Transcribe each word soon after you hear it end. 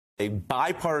a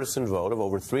bipartisan vote of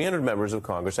over 300 members of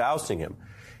Congress ousting him.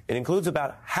 It includes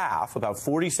about half, about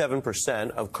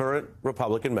 47% of current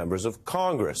Republican members of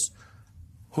Congress,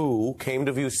 who came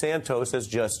to view Santos as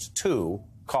just too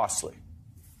costly.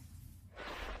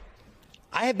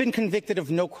 I have been convicted of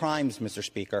no crimes, Mr.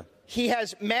 Speaker. He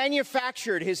has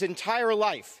manufactured his entire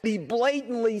life. He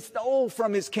blatantly stole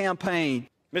from his campaign.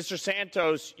 Mr.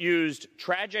 Santos used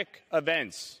tragic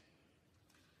events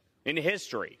in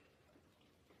history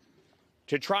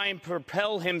to try and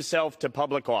propel himself to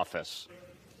public office.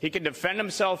 He can defend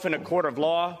himself in a court of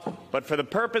law, but for the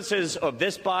purposes of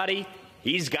this body,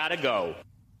 he's got to go.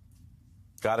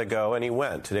 Got to go, and he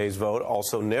went. Today's vote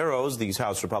also narrows these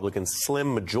House Republicans'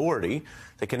 slim majority.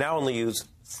 They can now only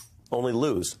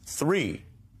lose 3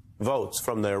 votes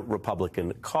from their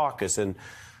Republican caucus. And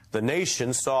the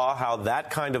nation saw how that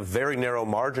kind of very narrow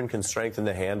margin can strengthen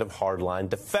the hand of hardline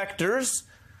defectors.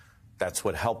 That's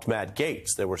what helped Matt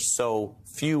Gaetz. There were so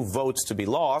few votes to be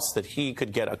lost that he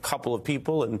could get a couple of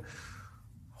people and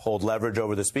hold leverage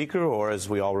over the speaker, or, as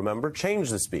we all remember, change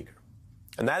the speaker.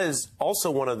 And that is also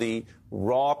one of the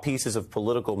raw pieces of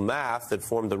political math that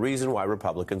formed the reason why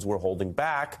Republicans were holding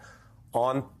back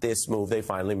on this move they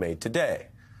finally made today.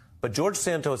 But George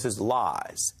Santos's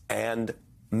lies and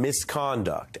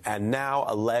misconduct and now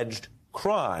alleged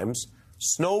crimes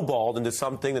snowballed into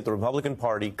something that the Republican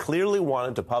Party clearly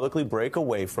wanted to publicly break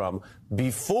away from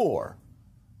before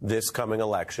this coming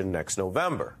election next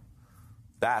November.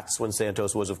 That's when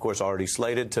Santos was, of course, already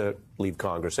slated to leave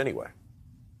Congress anyway.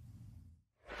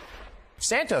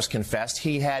 Santos confessed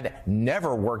he had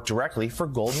never worked directly for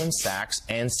Goldman Sachs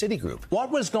and Citigroup.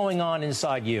 What was going on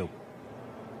inside you?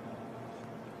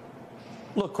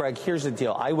 Look, Greg, here's the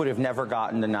deal. I would have never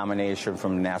gotten the nomination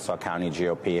from Nassau County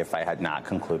GOP if I had not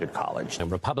concluded college. A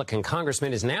Republican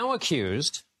congressman is now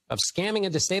accused of scamming a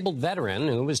disabled veteran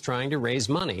who was trying to raise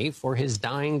money for his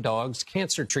dying dog's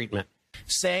cancer treatment.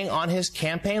 Saying on his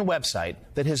campaign website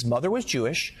that his mother was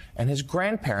Jewish and his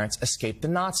grandparents escaped the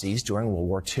Nazis during World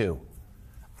War II.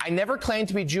 I never claimed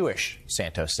to be Jewish,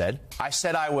 Santos said. I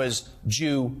said I was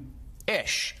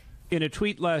Jew-ish. In a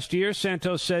tweet last year,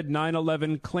 Santos said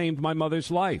 9/11 claimed my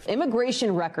mother's life.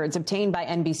 Immigration records obtained by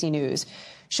NBC News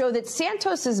show that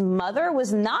Santos's mother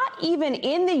was not even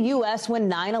in the U.S. when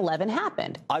 9/11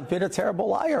 happened. I've been a terrible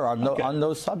liar on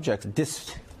those subjects.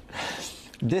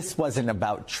 This wasn't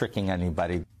about tricking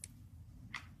anybody.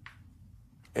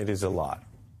 It is a lot.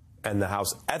 And the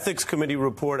House Ethics Committee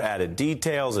report added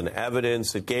details and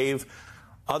evidence. It gave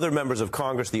other members of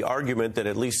Congress the argument that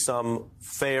at least some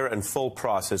fair and full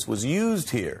process was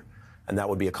used here. And that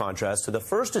would be a contrast to the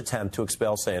first attempt to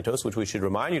expel Santos, which we should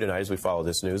remind you tonight as we follow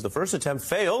this news. The first attempt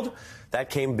failed. That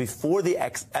came before the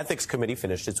Ethics Committee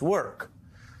finished its work.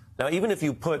 Now, even if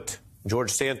you put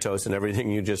George Santos and everything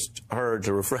you just heard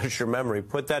to refresh your memory,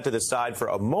 put that to the side for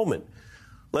a moment.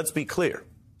 Let's be clear.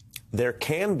 There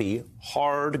can be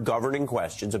hard governing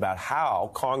questions about how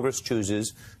Congress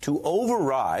chooses to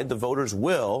override the voters'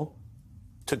 will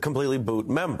to completely boot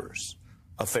members.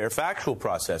 A fair factual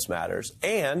process matters,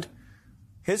 and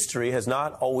history has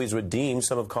not always redeemed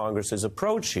some of Congress's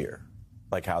approach here,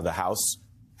 like how the House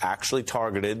actually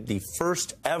targeted the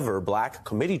first ever black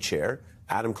committee chair,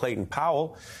 Adam Clayton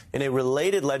Powell, in a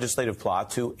related legislative plot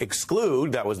to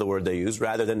exclude, that was the word they used,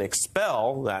 rather than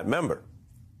expel that member.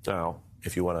 Now,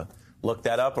 if you want to look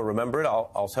that up or remember it,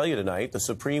 I'll tell you tonight, the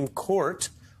Supreme Court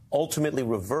ultimately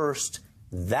reversed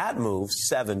that move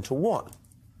 7-1.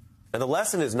 And the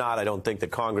lesson is not, I don't think, that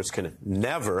Congress can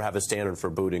never have a standard for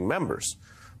booting members,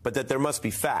 but that there must be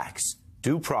facts,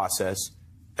 due process,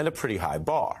 and a pretty high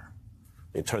bar.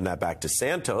 You turn that back to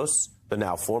Santos, the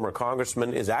now former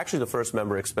congressman, is actually the first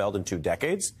member expelled in 2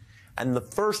 decades, and the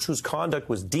first whose conduct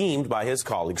was deemed by his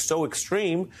colleagues so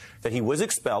extreme that he was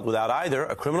expelled without either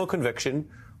a criminal conviction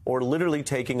or literally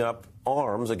taking up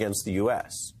arms against the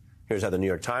U.S. Here's how the New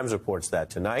York Times reports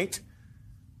that tonight.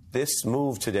 This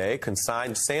move today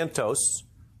consigned Santos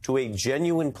to a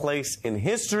genuine place in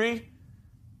history,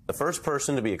 the first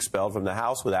person to be expelled from the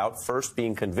House without first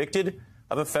being convicted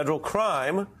of a federal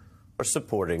crime or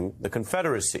supporting the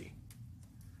Confederacy.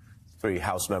 3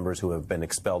 House members who have been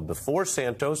expelled before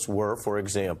Santos were, for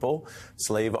example,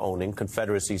 slave-owning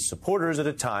Confederacy supporters at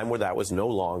a time where that was no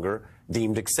longer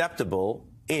deemed acceptable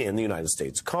in the United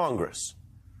States Congress.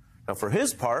 Now, for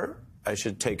his part, I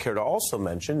should take care to also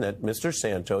mention that Mr.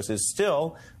 Santos is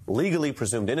still legally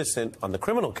presumed innocent on the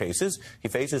criminal cases. He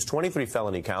faces 23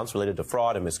 felony counts related to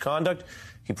fraud and misconduct.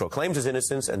 He proclaims his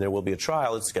innocence, and there will be a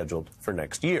trial that's scheduled for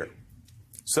next year.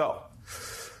 So,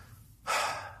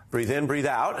 breathe in, breathe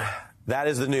out. That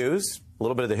is the news, a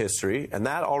little bit of the history, and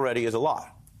that already is a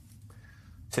lot.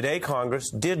 Today,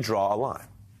 Congress did draw a line,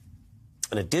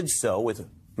 and it did so with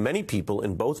many people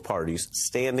in both parties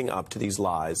standing up to these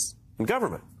lies in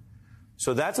government.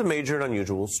 So that's a major and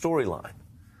unusual storyline.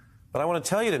 But I want to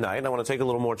tell you tonight, and I want to take a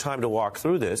little more time to walk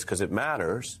through this because it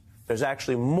matters, there's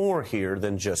actually more here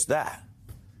than just that.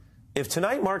 If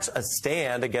tonight marks a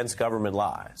stand against government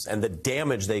lies and the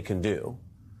damage they can do,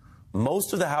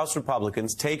 most of the House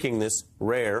Republicans taking this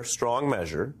rare, strong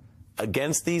measure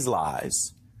against these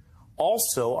lies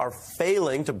also are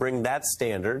failing to bring that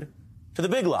standard to the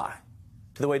big lie,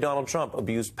 to the way Donald Trump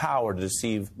abused power to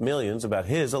deceive millions about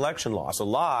his election loss, a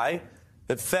lie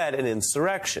that fed an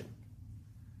insurrection.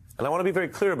 And I want to be very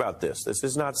clear about this. This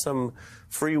is not some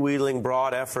freewheeling,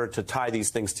 broad effort to tie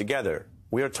these things together.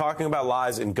 We are talking about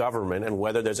lies in government and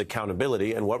whether there's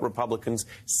accountability and what Republicans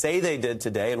say they did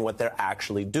today and what they're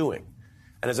actually doing.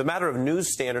 And as a matter of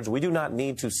news standards, we do not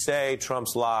need to say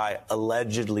Trump's lie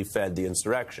allegedly fed the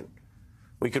insurrection.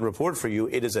 We can report for you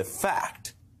it is a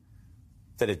fact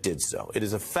that it did so. It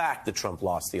is a fact that Trump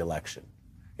lost the election.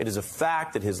 It is a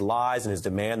fact that his lies and his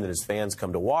demand that his fans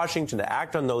come to Washington to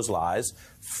act on those lies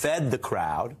fed the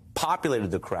crowd,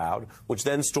 populated the crowd, which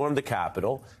then stormed the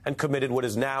Capitol and committed what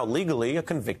is now legally a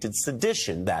convicted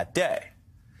sedition that day.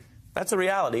 That's a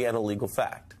reality and a legal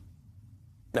fact.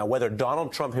 Now, whether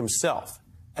Donald Trump himself,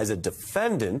 as a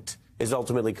defendant, is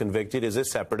ultimately convicted is a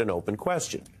separate and open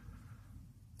question.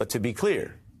 But to be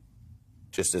clear,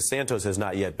 just as Santos has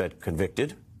not yet been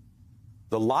convicted,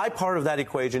 the lie part of that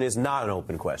equation is not an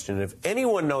open question. And if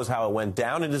anyone knows how it went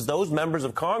down, it is those members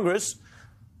of Congress,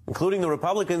 including the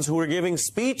Republicans, who were giving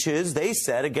speeches, they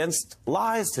said, against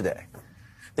lies today.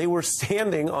 They were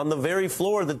standing on the very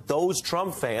floor that those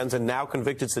Trump fans, and now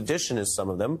convicted seditionists, some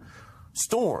of them,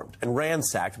 stormed and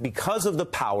ransacked because of the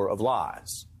power of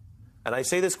lies. And I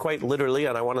say this quite literally,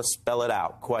 and I want to spell it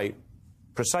out quite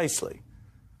precisely.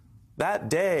 That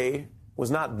day was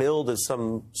not billed as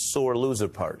some sore loser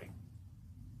party.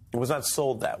 It was not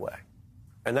sold that way.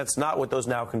 And that's not what those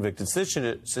now convicted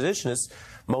seditionists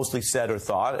mostly said or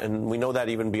thought, and we know that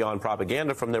even beyond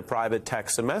propaganda from their private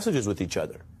texts and messages with each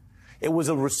other. It was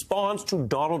a response to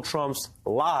Donald Trump's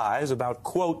lies about,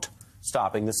 quote,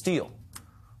 stopping the steal.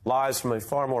 Lies from a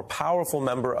far more powerful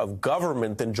member of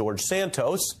government than George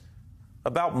Santos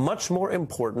about much more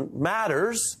important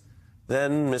matters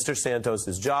than Mr.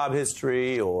 Santos's job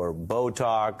history or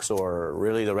Botox or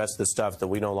really the rest of the stuff that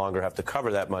we no longer have to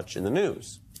cover that much in the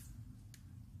news.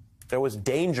 There was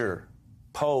danger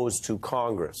posed to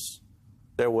Congress.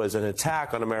 There was an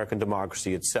attack on American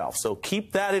democracy itself. So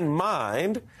keep that in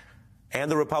mind,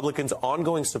 and the Republicans'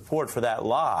 ongoing support for that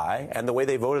lie and the way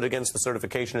they voted against the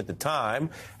certification at the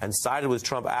time and sided with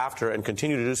Trump after and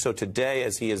continue to do so today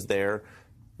as he is their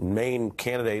main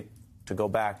candidate to go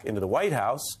back into the White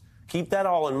House. Keep that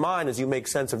all in mind as you make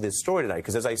sense of this story tonight,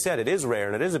 because as I said, it is rare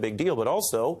and it is a big deal, but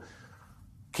also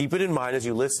keep it in mind as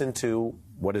you listen to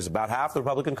what is about half the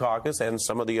Republican caucus and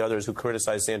some of the others who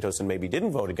criticize Santos and maybe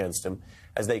didn't vote against him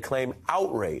as they claim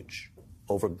outrage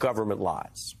over government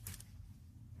lies.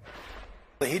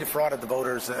 He defrauded the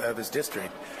voters of his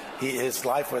district. His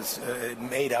life was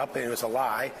made up. It was a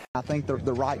lie. I think the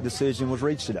right decision was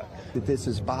reached today. That this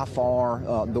is by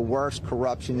far the worst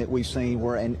corruption that we've seen,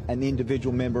 where an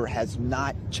individual member has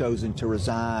not chosen to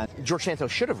resign. George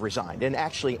Santos should have resigned, and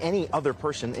actually any other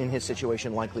person in his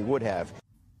situation likely would have.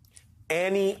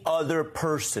 Any other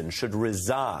person should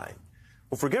resign.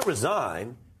 Well, forget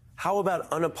resign. How about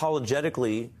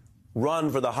unapologetically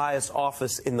run for the highest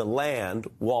office in the land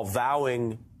while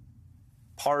vowing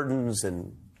pardons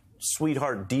and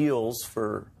sweetheart deals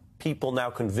for people now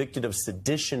convicted of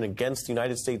sedition against the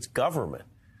United States government?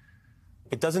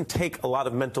 It doesn't take a lot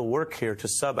of mental work here to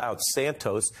sub out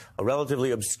Santos, a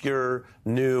relatively obscure,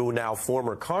 new, now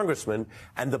former congressman,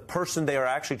 and the person they are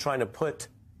actually trying to put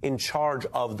in charge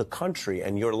of the country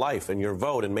and your life and your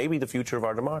vote and maybe the future of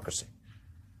our democracy.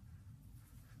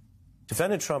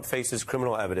 Defendant Trump faces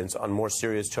criminal evidence on more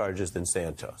serious charges than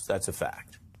Santos. That's a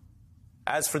fact.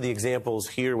 As for the examples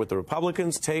here with the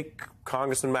Republicans, take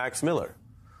Congressman Max Miller,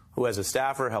 who as a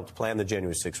staffer helped plan the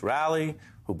January 6th rally,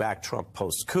 who backed Trump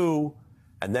post-coup,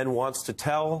 and then wants to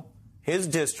tell his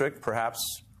district,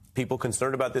 perhaps people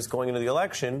concerned about this going into the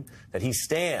election, that he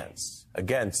stands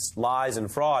against lies and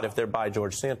fraud if they're by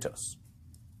George Santos.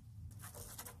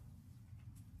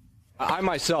 I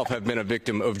myself have been a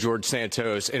victim of George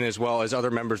Santos and as well as other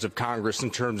members of Congress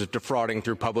in terms of defrauding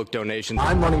through public donations.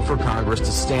 I'm running for Congress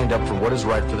to stand up for what is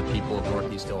right for the people of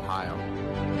Northeast Ohio.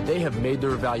 They have made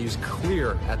their values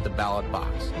clear at the ballot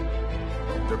box.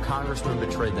 Their congressman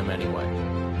betrayed them anyway.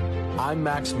 I'm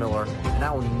Max Miller, and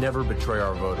I will never betray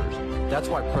our voters. That's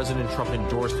why President Trump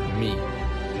endorsed me.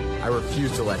 I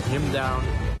refuse to let him down.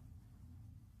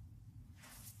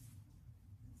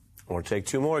 Or take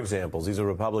two more examples. These are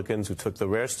Republicans who took the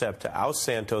rare step to oust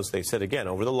Santos, they said again,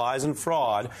 over the lies and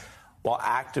fraud, while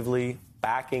actively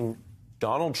backing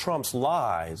Donald Trump's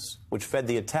lies, which fed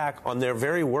the attack on their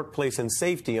very workplace and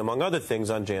safety, among other things,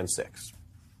 on Jan 6.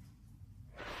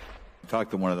 I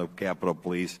talked to one of the Capitol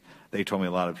Police. They told me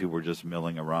a lot of people were just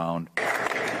milling around.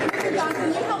 Mr. John, can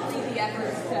you help lead the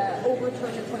efforts to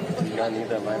overturn the 2020? You don't need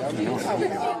that line.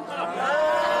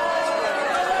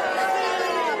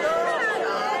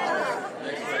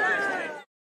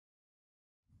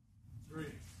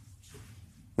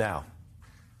 Now,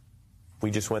 we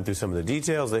just went through some of the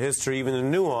details, the history, even the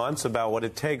nuance about what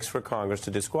it takes for Congress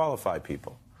to disqualify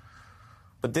people.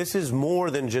 But this is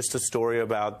more than just a story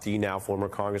about the now former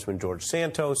Congressman George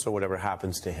Santos or whatever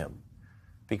happens to him.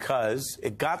 Because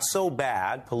it got so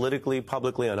bad, politically,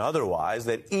 publicly, and otherwise,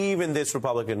 that even this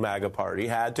Republican MAGA party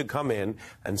had to come in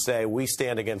and say, we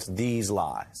stand against these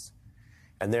lies.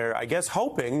 And they're, I guess,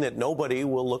 hoping that nobody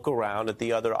will look around at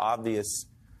the other obvious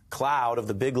cloud of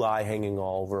the big lie hanging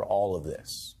over all of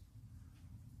this.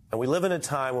 And we live in a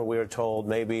time where we are told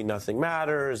maybe nothing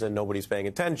matters and nobody's paying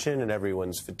attention and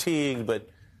everyone's fatigued. But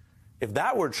if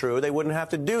that were true, they wouldn't have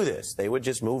to do this. They would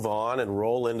just move on and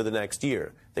roll into the next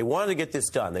year. They wanted to get this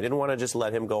done. They didn't want to just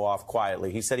let him go off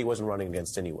quietly. He said he wasn't running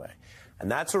against anyway.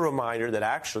 And that's a reminder that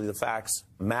actually the facts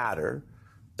matter,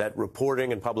 that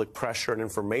reporting and public pressure and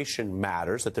information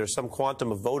matters, that there's some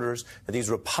quantum of voters that these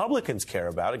Republicans care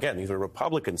about. Again, these are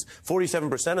Republicans,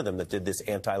 47% of them that did this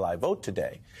anti-lie vote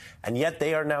today. And yet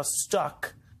they are now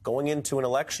stuck going into an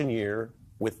election year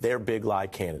with their big lie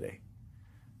candidate.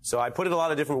 So I put it a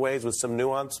lot of different ways with some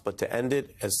nuance, but to end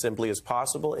it as simply as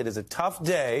possible, it is a tough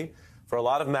day for a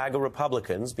lot of MAGA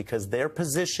Republicans because their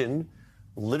position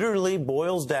literally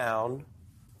boils down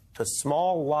to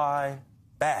small lie,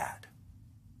 bad.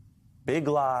 Big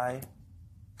lie,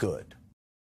 good.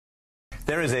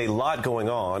 There is a lot going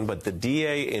on, but the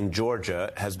DA in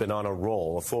Georgia has been on a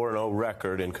roll, a 4-0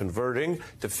 record in converting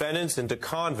defendants into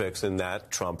convicts in that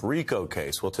Trump RICO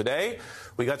case. Well, today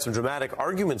we got some dramatic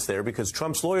arguments there because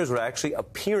Trump's lawyers were actually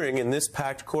appearing in this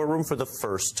packed courtroom for the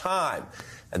first time.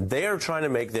 And they are trying to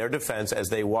make their defense as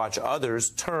they watch others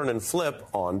turn and flip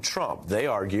on Trump. They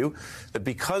argue that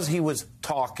because he was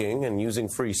talking and using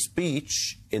free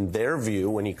speech, in their view,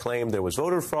 when he claimed there was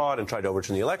voter fraud and tried to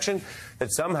overturn the election,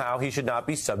 that somehow he should not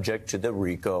be subject to the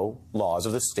RICO laws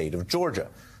of the state of Georgia.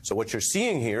 So what you're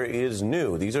seeing here is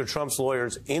new. These are Trump's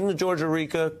lawyers in the Georgia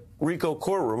RICO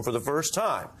courtroom for the first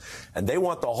time. And they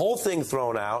want the whole thing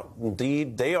thrown out.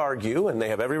 Indeed, they argue, and they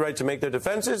have every right to make their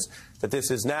defenses, that this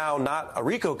is now not a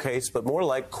RICO case, but more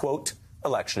like, quote,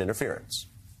 election interference.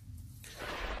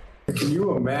 Can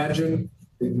you imagine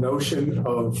the notion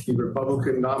of the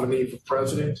Republican nominee for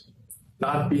president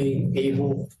not being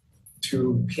able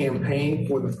to campaign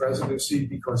for the presidency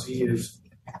because he is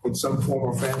in some form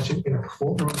or fashion in a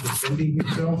courtroom defending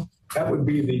himself? That would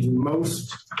be the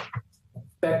most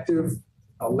effective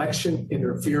election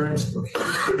interference in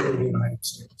the United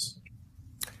States.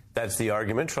 That's the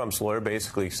argument. Trump's lawyer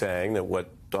basically saying that what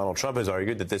Donald Trump has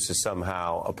argued, that this is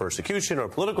somehow a persecution or a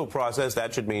political process.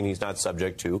 That should mean he's not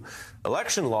subject to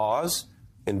election laws.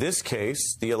 In this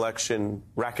case, the election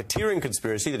racketeering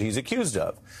conspiracy that he's accused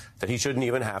of, that he shouldn't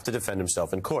even have to defend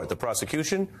himself in court. The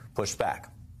prosecution pushed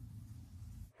back.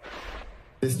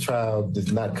 This trial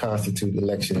does not constitute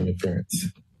election interference.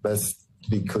 Let's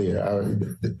be clear.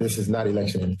 This is not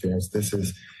election interference. This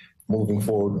is moving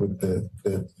forward with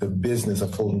the business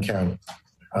of Fulton County.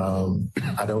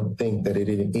 I don't think that it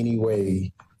in any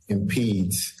way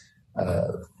impedes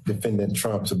defendant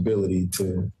Trump's ability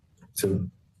to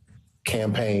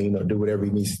campaign or do whatever he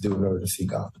needs to do in order to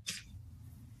seek office.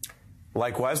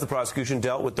 Likewise, the prosecution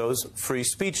dealt with those free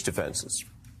speech defenses.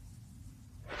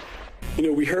 You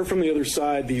know, we heard from the other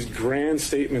side these grand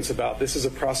statements about this is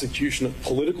a prosecution of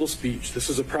political speech, this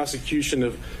is a prosecution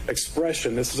of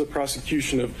expression, this is a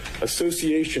prosecution of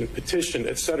association, petition,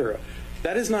 etc.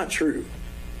 That is not true.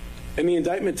 And the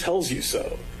indictment tells you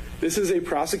so. This is a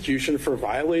prosecution for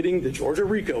violating the Georgia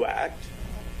RICO Act,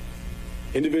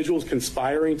 individuals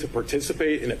conspiring to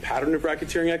participate in a pattern of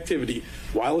racketeering activity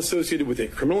while associated with a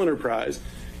criminal enterprise.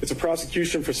 It's a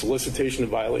prosecution for solicitation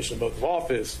and violation of oath of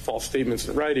office, false statements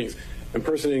and writings,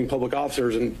 impersonating public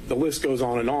officers, and the list goes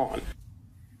on and on.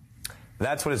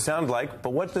 That's what it sounds like,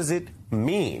 but what does it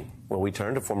mean? Well, we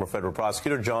turn to former federal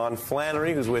prosecutor John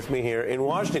Flannery, who's with me here in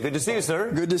Washington. Good to see you,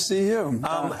 sir. Good to see you.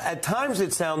 At times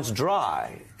it sounds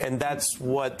dry, and that's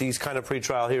what these kind of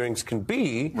pretrial hearings can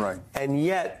be. Right. And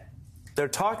yet, they're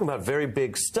talking about very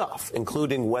big stuff,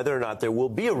 including whether or not there will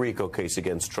be a RICO case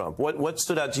against Trump. What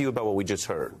stood out to you about what we just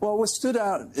heard? Well, what stood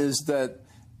out is that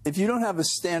if you don't have a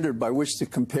standard by which to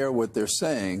compare what they're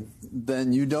saying,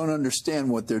 then you don't understand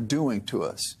what they're doing to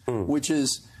us, which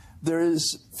is there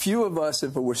is few of us,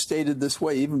 if it were stated this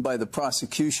way, even by the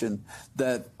prosecution,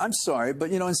 that, I'm sorry,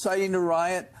 but, you know, inciting a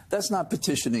riot, that's not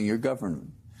petitioning your government.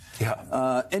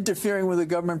 Yeah. Interfering with a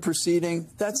government proceeding,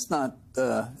 that's not.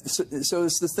 So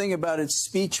it's the thing about it's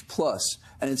speech plus,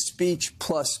 and it's speech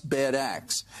plus bad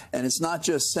acts. And it's not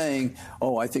just saying,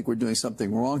 oh, I think we're doing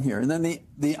something wrong here. And then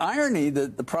the irony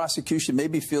that the prosecution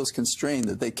maybe feels constrained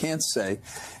that they can't say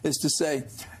is to say,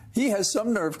 he has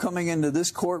some nerve coming into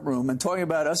this courtroom and talking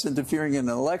about us interfering in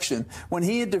an election when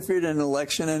he interfered in an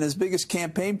election and his biggest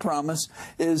campaign promise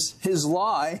is his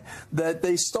lie that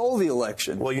they stole the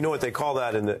election. Well, you know what they call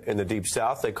that in the Deep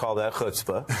South? They call that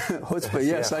chutzpah. Chutzpah,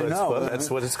 yes, yeah, I chutzpah, know.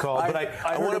 That's what it's called.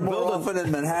 I heard it more often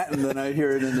in Manhattan than I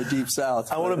hear it in the Deep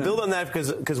South. I want to build on that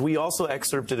because we also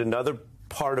excerpted another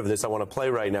part of this I want to play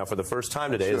right now for the first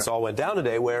time today. Sure. This all went down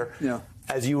today where,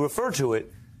 as you refer to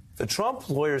it, the Trump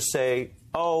lawyers say,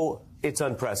 oh, it's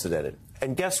unprecedented.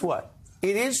 And guess what?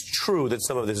 It is true that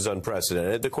some of this is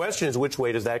unprecedented. The question is, which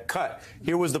way does that cut?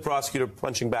 Here was the prosecutor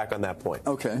punching back on that point.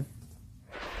 Okay.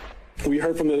 We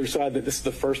heard from the other side that this is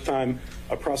the first time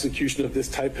a prosecution of this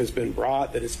type has been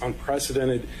brought, that it's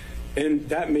unprecedented. And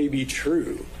that may be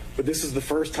true. But this is the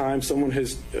first time someone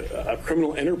a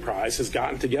criminal enterprise has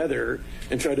gotten together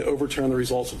and tried to overturn the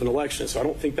results of an election. So I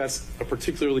don't think that's a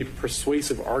particularly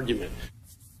persuasive argument.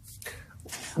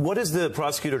 What is the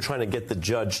prosecutor trying to get the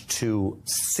judge to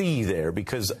see there?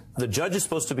 Because the judge is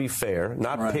supposed to be fair,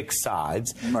 not pick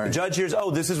sides. The judge hears,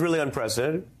 oh, this is really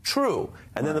unprecedented. True.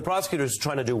 And then the prosecutor is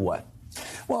trying to do what?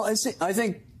 Well, I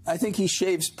think he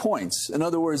shaves points. In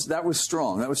other words, that was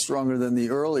strong. That was stronger than the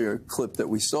earlier clip that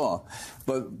we saw.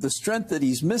 But the strength that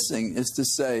he's missing is to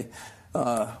say,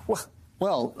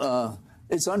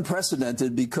 it's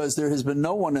unprecedented because there has been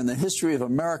no one in the history of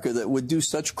America that would do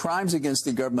such crimes against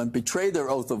the government, betray their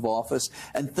oath of office,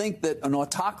 and think that an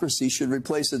autocracy should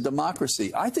replace a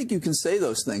democracy. I think you can say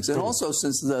those things. And also,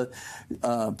 since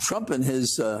Trump and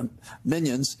his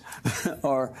minions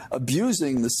are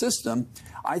abusing the system,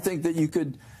 I think that you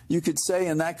could say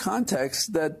in that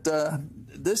context that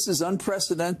this is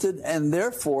unprecedented, and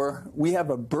therefore we have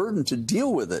a burden to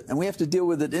deal with it. And we have to deal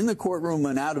with it in the courtroom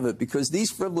and out of it, because these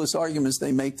frivolous arguments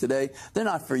they make today, they're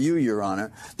not for you, Your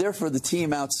Honor. They're for the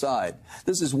team outside.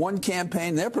 This is one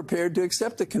campaign. They're prepared to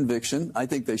accept a conviction. I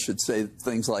think they should say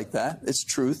things like that. It's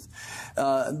truth.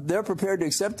 They're prepared to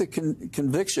accept a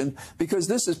conviction because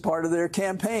this is part of their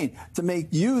campaign, to make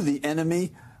you the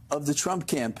enemy of the Trump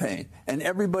campaign and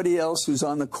everybody else who's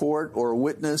on the court or a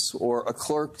witness or a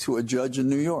clerk to a judge in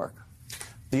New York.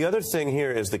 The other thing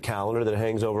here is the calendar that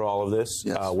hangs over all of this.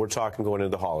 Yes. We're talking going into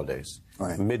the holidays.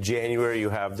 Right. Mid-January, you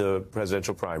have the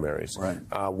presidential primaries. Right.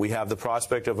 We have the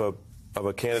prospect of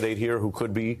a candidate here who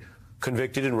could be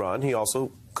convicted and run. He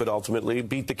also could ultimately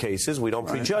beat the cases. We don't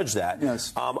prejudge that.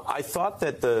 Yes. I thought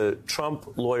that the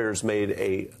Trump lawyers made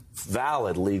a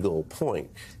valid legal point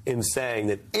in saying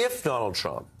that if Donald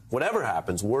Trump, whatever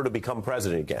happens, were to become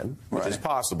president again, which is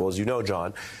possible, as you know,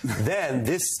 John, then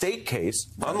this state case,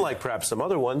 unlike perhaps some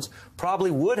other ones,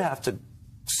 probably would have to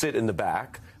sit in the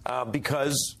back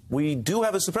because we do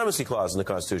have a supremacy clause in the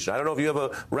Constitution. I don't know if you have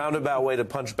a roundabout way to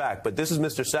punch back, but this is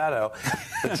Mr. Maddow,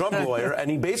 the Trump lawyer,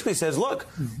 and he basically says, look,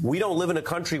 we don't live in a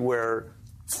country where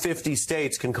 50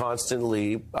 states can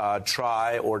constantly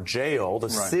try or jail the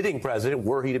sitting president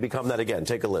were he to become that again.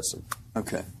 Take a listen.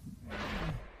 Okay.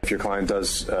 If your client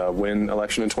does win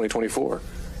election in 2024,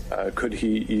 could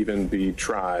he even be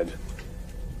tried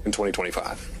in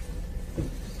 2025?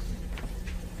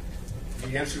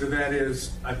 The answer to that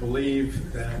is, I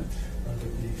believe that under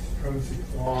the supremacy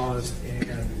clause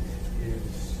and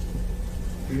his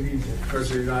duties as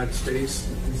President of the United States,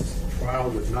 this trial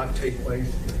would not take place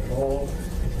at all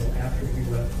until after he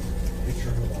left his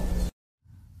term of office.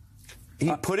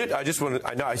 He put it, I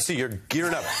know, I see you're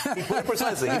gearing up. He put it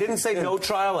precisely. He didn't say no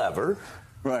trial ever.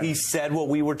 Right. He said what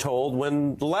we were told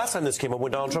when the last time this came up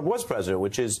when Donald Trump was president,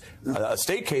 which is a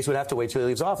state case would have to wait till he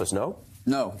leaves office, no?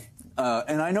 No.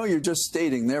 And I know you're just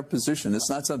stating their position. It's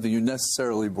not something you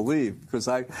necessarily believe, because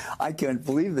I can't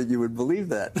believe that you would believe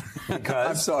that. Because?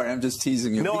 I'm sorry, I'm just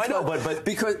teasing you. No, because, I know, but...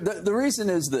 Because the reason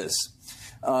is this.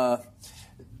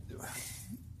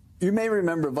 You may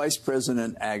remember Vice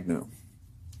President Agnew.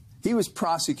 He was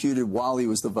prosecuted while he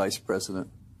was the vice president.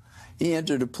 He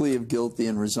entered a plea of guilty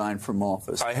and resigned from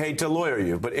office. I hate to lawyer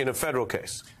you, but in a federal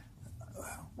case.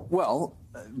 Well,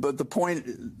 but the point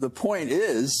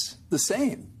is the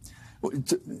same,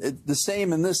 The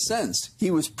same in this sense.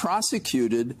 He was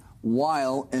prosecuted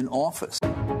while in office.